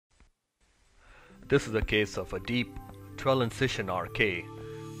This is a case of a deep 12 incision RK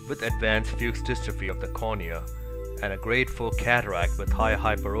with advanced Fuchs dystrophy of the cornea and a grade 4 cataract with high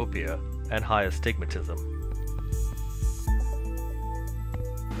hyperopia and high astigmatism.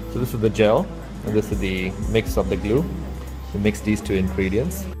 So this is the gel and this is the mix of the glue. You mix these two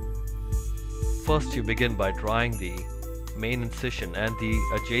ingredients. First you begin by drying the main incision and the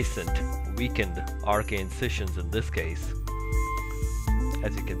adjacent weakened RK incisions in this case,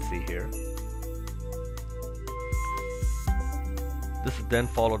 as you can see here. This is then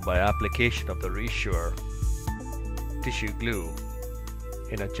followed by application of the ReSure tissue glue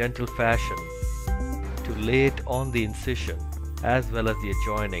in a gentle fashion to lay it on the incision as well as the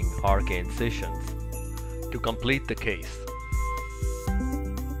adjoining RK incisions to complete the case.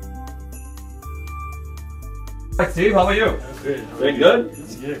 Hi Steve, how are you? That's great. Doing good?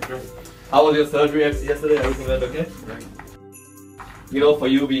 Yeah, great. How was your surgery yesterday? Everything went okay? Great. You know, for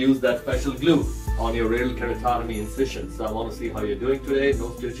you we use that special glue on your radial keratotomy incision. So I want to see how you're doing today,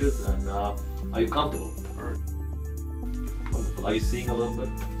 no stitches, and are you comfortable? All right. Wonderful. Are you seeing a little bit?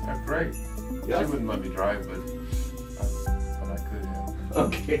 Yeah, great. Yeah? She wouldn't let me drive, but I could, yeah.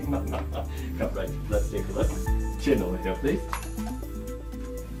 Okay, no. Come right. Let's take a look. Chin over here, please.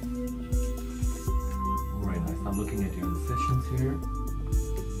 Very nice. I'm looking at your incisions here.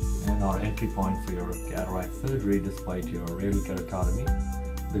 And our entry point for your cataract surgery, despite your radial keratotomy.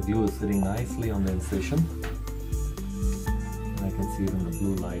 The glue is sitting nicely on the incision. And I can see it in the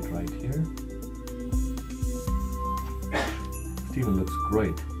blue light right here. Steven looks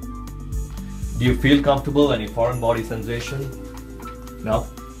great. Do you feel comfortable? Any foreign body sensation? No?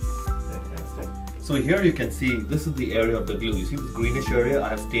 Fantastic. So here you can see, this is the area of the glue. You see this greenish area? I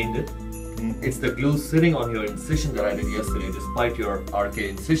have stained it. It's the glue sitting on your incision that I did yesterday, despite your RK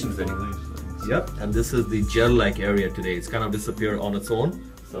incisions anyway. Yep, and this is the gel-like area today. It's kind of disappeared on its own.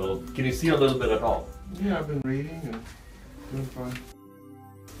 So, can you see a little bit at all? Yeah, I've been reading and doing fine.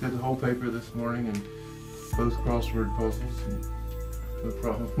 Did the whole paper this morning and both crossword puzzles. And no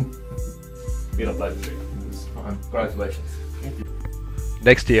problem. Been a pleasure. It was fun. Congratulations. Thank you.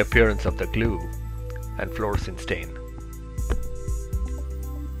 Next, the appearance of the glue and fluorescent stain.